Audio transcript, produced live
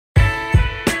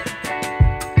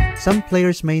Some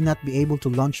players may not be able to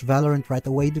launch Valorant right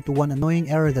away due to one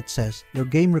annoying error that says your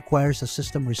game requires a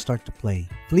system restart to play.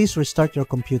 Please restart your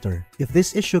computer. If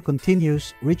this issue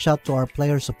continues, reach out to our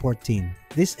player support team.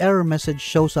 This error message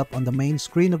shows up on the main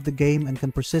screen of the game and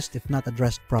can persist if not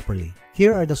addressed properly.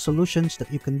 Here are the solutions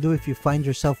that you can do if you find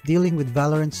yourself dealing with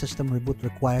Valorant system reboot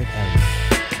required errors.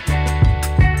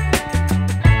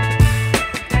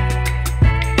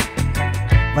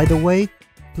 By the way,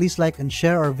 please like and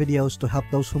share our videos to help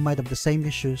those who might have the same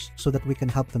issues so that we can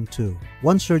help them too.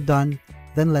 Once you're done,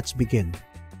 then let's begin.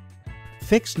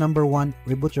 Fix number 1.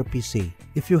 Reboot your PC.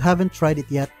 If you haven't tried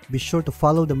it yet, be sure to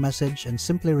follow the message and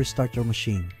simply restart your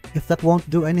machine. If that won't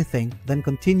do anything, then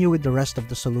continue with the rest of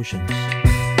the solutions.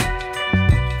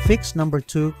 Fix number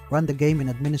 2. Run the game in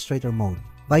administrator mode.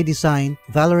 By design,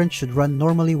 Valorant should run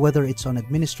normally whether it's on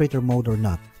administrator mode or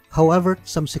not. However,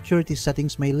 some security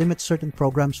settings may limit certain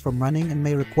programs from running and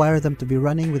may require them to be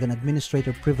running with an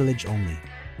administrator privilege only.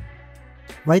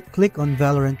 Right-click on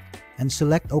Valorant and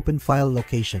select Open File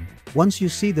Location. Once you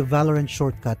see the Valorant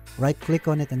shortcut, right-click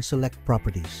on it and select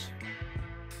Properties.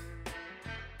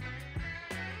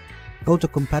 Go to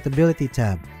Compatibility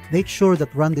tab. Make sure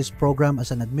that Run this program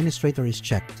as an administrator is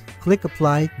checked. Click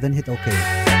Apply, then hit OK.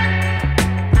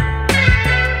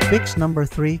 Fix number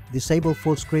 3. Disable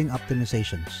full screen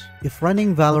optimizations. If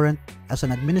running Valorant as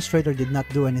an administrator did not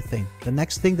do anything, the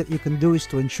next thing that you can do is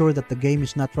to ensure that the game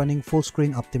is not running full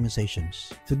screen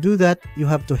optimizations. To do that, you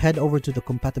have to head over to the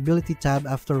Compatibility tab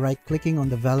after right-clicking on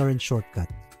the Valorant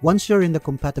shortcut. Once you're in the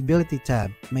Compatibility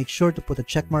tab, make sure to put a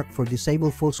checkmark for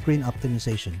Disable Full Screen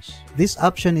Optimizations. This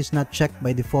option is not checked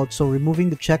by default, so removing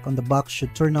the check on the box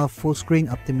should turn off full screen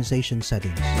optimization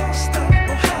settings.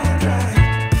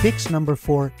 Fix number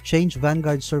 4. Change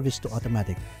Vanguard service to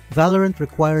automatic. Valorant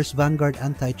requires Vanguard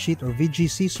Anti-Cheat or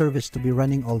VGC service to be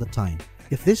running all the time.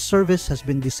 If this service has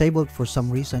been disabled for some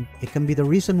reason, it can be the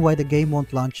reason why the game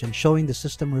won't launch and showing the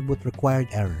system reboot required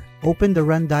error. Open the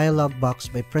Run dialog box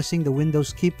by pressing the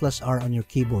Windows key plus R on your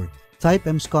keyboard. Type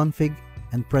msconfig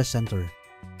and press enter.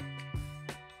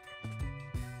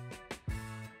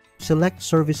 Select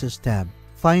Services tab.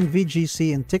 Find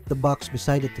VGC and tick the box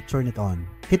beside it to turn it on.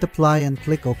 Hit Apply and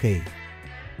click OK.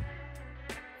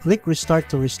 Click Restart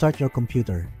to restart your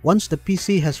computer. Once the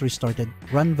PC has restarted,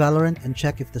 run Valorant and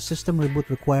check if the system reboot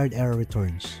required error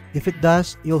returns. If it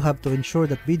does, you'll have to ensure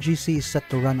that VGC is set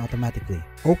to run automatically.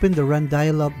 Open the Run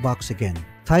dialog box again.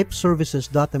 Type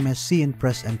services.msc and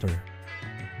press enter.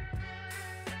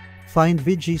 Find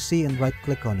VGC and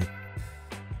right-click on it.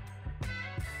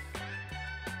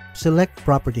 Select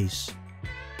Properties.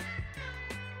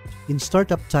 In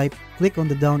Startup type, click on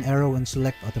the down arrow and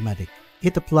select Automatic.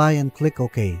 Hit Apply and click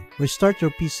OK. Restart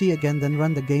your PC again, then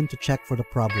run the game to check for the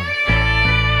problem.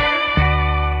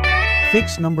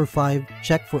 Fix number 5.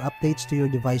 Check for updates to your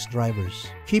device drivers.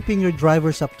 Keeping your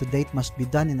drivers up to date must be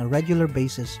done on a regular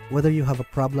basis whether you have a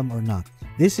problem or not.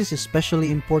 This is especially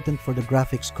important for the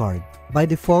graphics card. By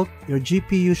default, your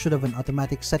GPU should have an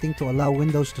automatic setting to allow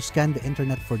Windows to scan the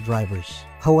internet for drivers.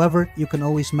 However, you can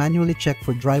always manually check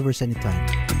for drivers anytime.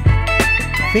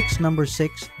 Fix number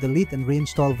 6. Delete and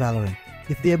reinstall Valorant.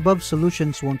 If the above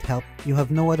solutions won't help, you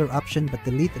have no other option but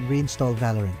delete and reinstall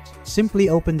Valorant. Simply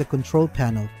open the control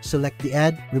panel, select the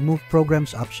Add, Remove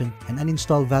Programs option, and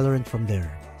uninstall Valorant from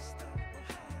there.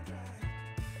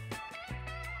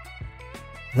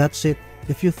 That's it.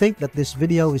 If you think that this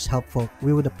video is helpful,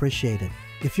 we would appreciate it.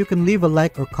 If you can leave a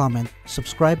like or comment,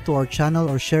 subscribe to our channel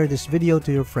or share this video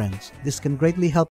to your friends. This can greatly help